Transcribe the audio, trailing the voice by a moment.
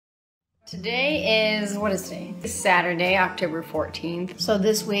Today is, what is today? It's Saturday, October 14th. So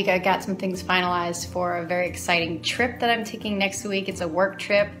this week I got some things finalized for a very exciting trip that I'm taking next week. It's a work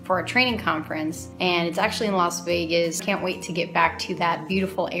trip for a training conference and it's actually in Las Vegas. Can't wait to get back to that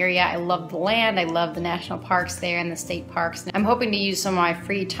beautiful area. I love the land, I love the national parks there and the state parks. I'm hoping to use some of my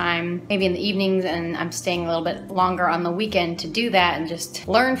free time, maybe in the evenings, and I'm staying a little bit longer on the weekend to do that and just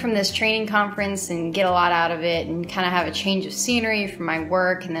learn from this training conference and get a lot out of it and kind of have a change of scenery from my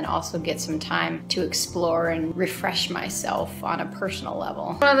work, and then also get some time to explore and refresh myself on a personal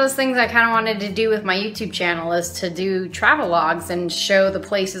level. One of those things I kind of wanted to do with my YouTube channel is to do travelogues and show the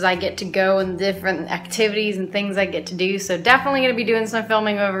places I get to go and different activities and things I get to do. So definitely gonna be doing some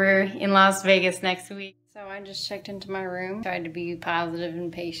filming over in Las Vegas next week. So I just checked into my room, tried to be positive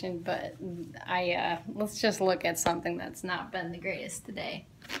and patient, but let's just look at something that's not been the greatest today.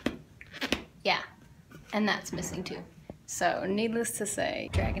 Yeah, and that's missing too. So needless to say,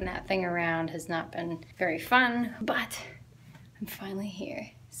 dragging that thing around has not been very fun, but I'm finally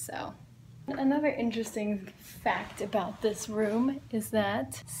here. So another interesting fact about this room is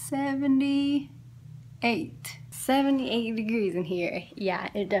that 78 degrees in here. Yeah,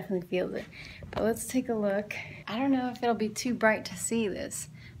 it definitely feels it. But let's take a look. I don't know if it'll be too bright to see this.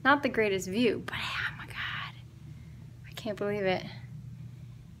 Not the greatest view, but oh my God, I can't believe it.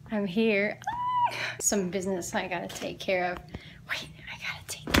 I'm here. Some business I gotta take care of. Wait, I gotta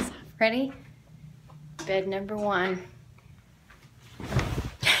take this off. Ready? Bed number 1.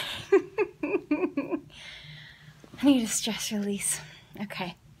 I need a stress release.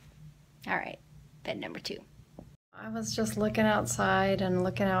 Okay. All right, bed number 2. I was just looking outside and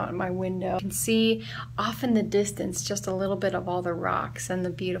looking out at my window. You can see off in the distance just a little bit of all the rocks and the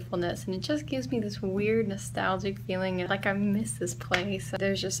beautifulness, and it just gives me this weird nostalgic feeling like I miss this place.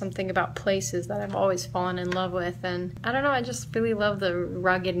 There's just something about places that I've always fallen in love with, and I don't know, I just really love the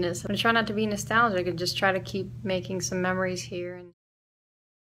ruggedness. I'm gonna try not to be nostalgic and just try to keep making some memories here.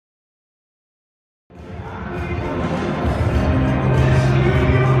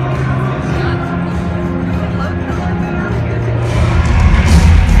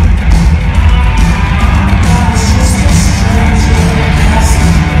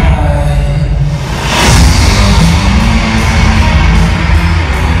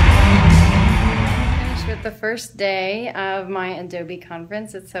 First day of my Adobe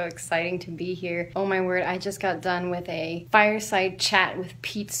conference. It's so exciting to be here. Oh my word, I just got done with a fireside chat with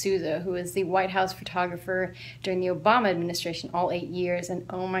Pete Souza, who is the White House photographer during the Obama administration, all 8 years, and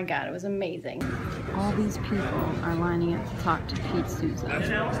oh my God, it was amazing. All these people are lining up to talk to Pete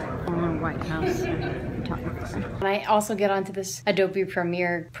Souza, former White House photographer. And I also get onto this Adobe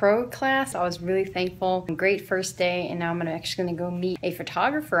Premiere Pro class. I was really thankful. Great first day, and now I'm actually gonna go meet a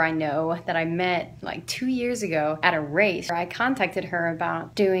photographer I know that I met like 2 years ago at a race. I contacted her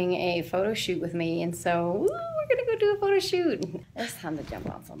about doing a photo shoot with me, and so we're gonna go do a photo shoot. It's time to jump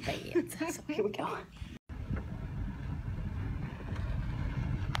on some beds. So here we go.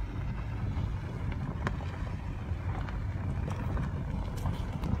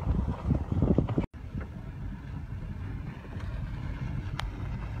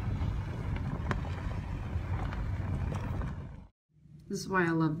 This is why I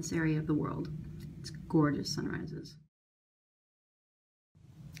love this area of the world. It's gorgeous sunrises.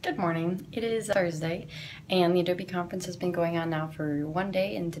 Good morning. It is Thursday, and the Adobe conference has been going on now for 1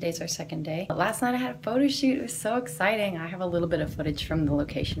 day, and today's our 2nd day. Last night I had a photo shoot. It was so exciting. I have a little bit of footage from the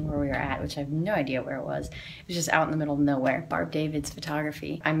location where we were at, which I have no idea where it was. It was just out in the middle of nowhere. Barb David's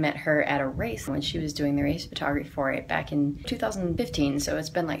photography. I met her at a race when she was doing the race photography for it back in 2015, so it's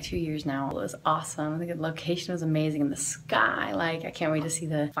been like 2 years now. It was awesome. I think the location was amazing, and the sky, like, I can't wait to see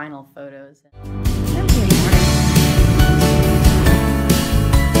the final photos.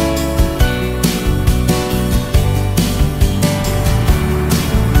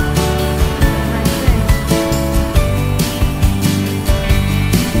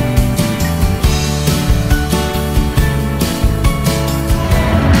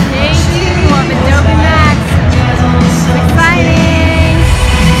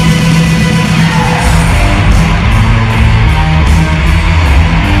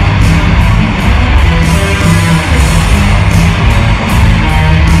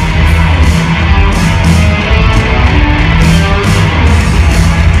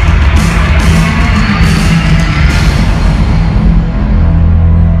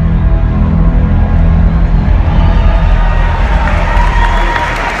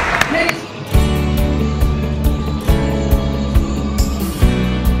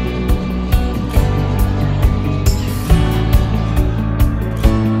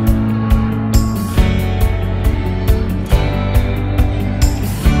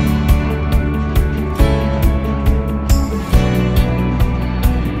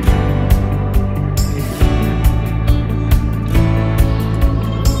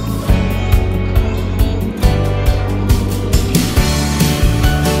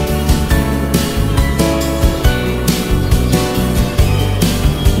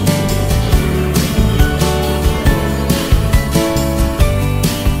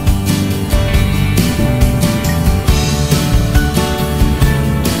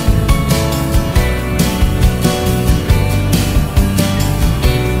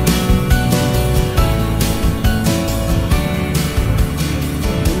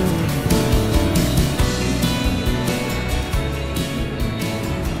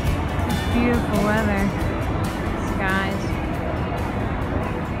 beautiful weather, skies.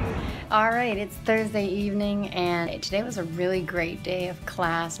 Alright, it's Thursday evening and today was a really great day of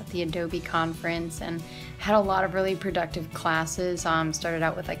class at the Adobe conference and had a lot of really productive classes. Started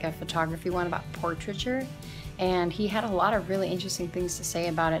out with like a photography one about portraiture, and he had a lot of really interesting things to say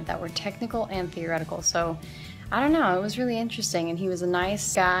about it that were technical and theoretical. So I don't know, it was really interesting, and he was a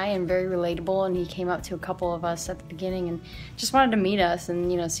nice guy and very relatable, and he came up to a couple of us at the beginning and just wanted to meet us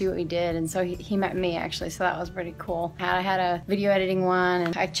and, you know, see what we did. And so he met me actually, so that was pretty cool. I had a video editing one,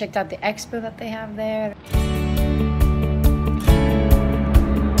 and I checked out the expo that they have there.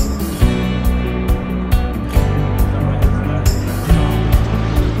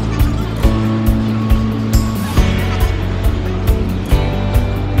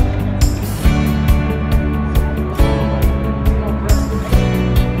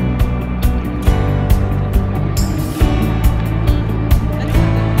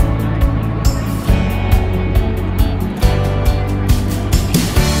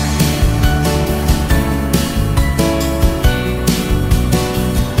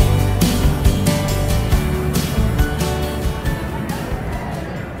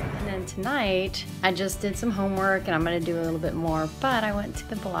 Tonight, I just did some homework and I'm going to do a little bit more, but I went to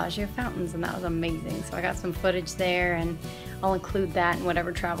the Bellagio fountains and that was amazing. So I got some footage there and I'll include that in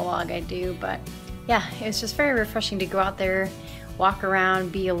whatever travelogue I do. But yeah, it was just very refreshing to go out there, walk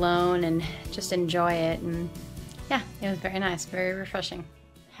around, be alone, and just enjoy it. And yeah, it was very nice, very refreshing.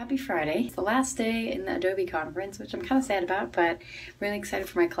 Happy Friday. It's the last day in the Adobe conference, which I'm kind of sad about, but really excited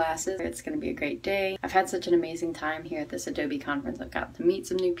for my classes. It's going to be a great day. I've had such an amazing time here at this Adobe conference. I've got to meet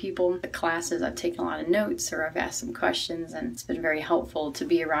some new people. The classes, I've taken a lot of notes or I've asked some questions, and it's been very helpful to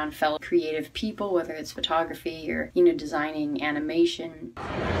be around fellow creative people, whether it's photography or, you know, designing animation.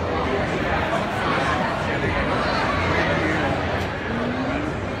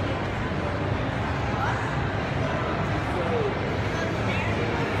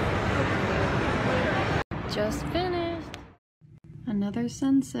 Just finished. Another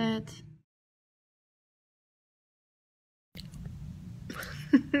sunset.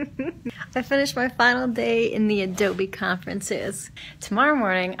 I finished my final day in the Adobe conferences. Tomorrow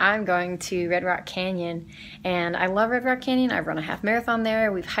morning I'm going to Red Rock Canyon, and I love Red Rock Canyon. I've run a half marathon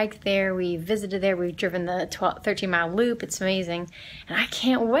there, we've hiked there, we've visited there, we've driven the 13-mile loop. It's amazing, and I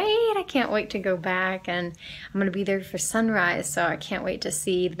can't wait to go back, and I'm gonna be there for sunrise, so I can't wait to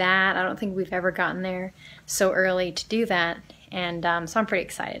see that. I don't think we've ever gotten there so early to do that. And so I'm pretty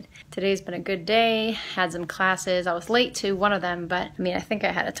excited. Today's been a good day, had some classes. I was late to one of them, but I mean, I think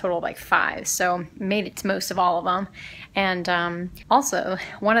I had a total of like 5, so made it to most of all of them. And also,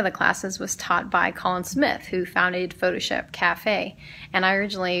 one of the classes was taught by Colin Smith, who founded Photoshop Cafe. And I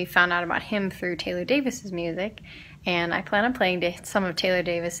originally found out about him through Taylor Davis's music, and I plan on playing some of Taylor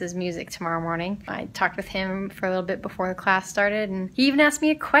Davis's music tomorrow morning. I talked with him for a little bit before the class started, and he even asked me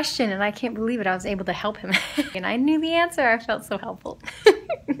a question, and I can't believe it. I was able to help him. And I knew the answer. I felt so helpful.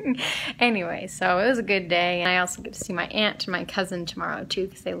 Anyway, so it was a good day. And I also get to see my aunt and my cousin tomorrow too,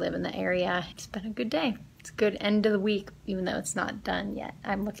 because they live in the area. It's been a good day. It's a good end of the week, even though it's not done yet.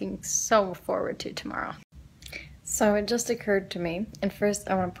 I'm looking so forward to tomorrow. So it just occurred to me, and first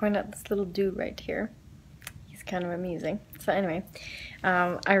I want to point out this little dude right here. Kind of amusing. So anyway,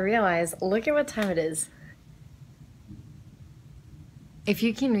 I realized, look at what time it is. If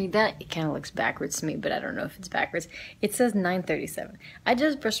you can read that, it kind of looks backwards to me, but I don't know if it's backwards. It says 9:37. I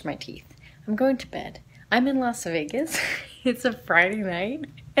just brushed my teeth. I'm going to bed. I'm in Las Vegas. It's a Friday night,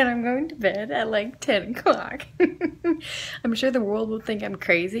 and I'm going to bed at like 10 o'clock. I'm sure the world will think I'm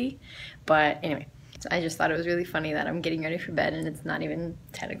crazy, but anyway, so I just thought it was really funny that I'm getting ready for bed and it's not even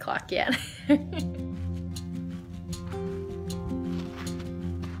 10 o'clock yet.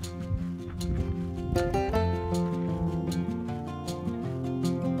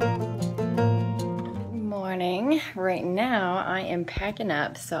 Right now I am packing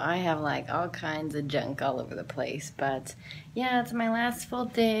up, so I have like all kinds of junk all over the place, but yeah, it's my last full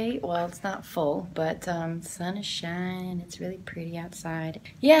day. Well, it's not full, but the sun is shining. It's really pretty outside.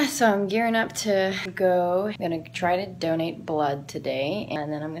 Yeah, so I'm gearing up to go. I'm gonna try to donate blood today,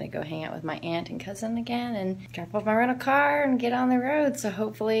 and then I'm gonna go hang out with my aunt and cousin again and drop off my rental car and get on the road. So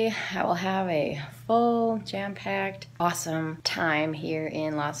hopefully I will have a full, jam-packed, awesome time here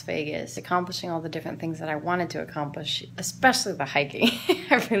in Las Vegas, accomplishing all the different things that I wanted to accomplish, especially the hiking.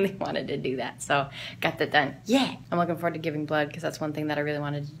 I really wanted to do that, so got that done. Yeah, I'm looking forward to giving blood because that's one thing that I really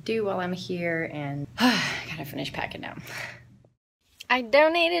wanted to do while I'm here, and I gotta finish packing now. I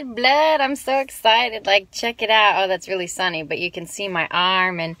donated blood. I'm so excited. Like, check it out. Oh, that's really sunny, but you can see my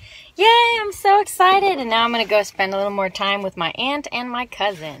arm, and yay, I'm so excited. And now I'm gonna go spend a little more time with my aunt and my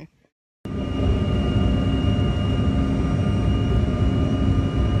cousin.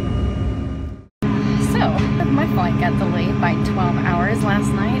 My flight got delayed by 12 hours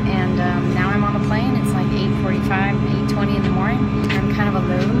last night, and now I'm on the plane. It's like 8:45, 8:20 in the morning. I'm kind of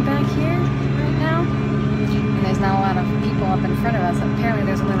alone back here right now, and there's not a lot of people up in front of us. Apparently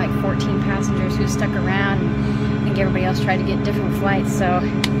there's only like 14 passengers who stuck around, and I think everybody else tried to get different flights. So,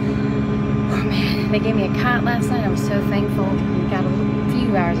 oh man, they gave me a cot last night. I was so thankful. We got a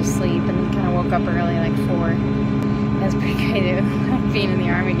few hours of sleep, and then kind of woke up early, like 4. That's pretty great, like being in the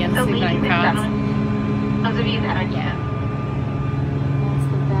Army again, sleeping on cots. Yeah. That's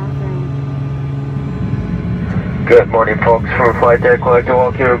the bathroom. Good morning, folks. From Flight Deck, we'd like to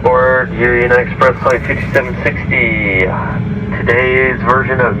welcome you aboard Union Express Flight 5760. Today's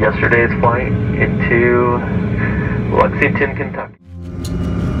version of yesterday's flight into Lexington, Kentucky.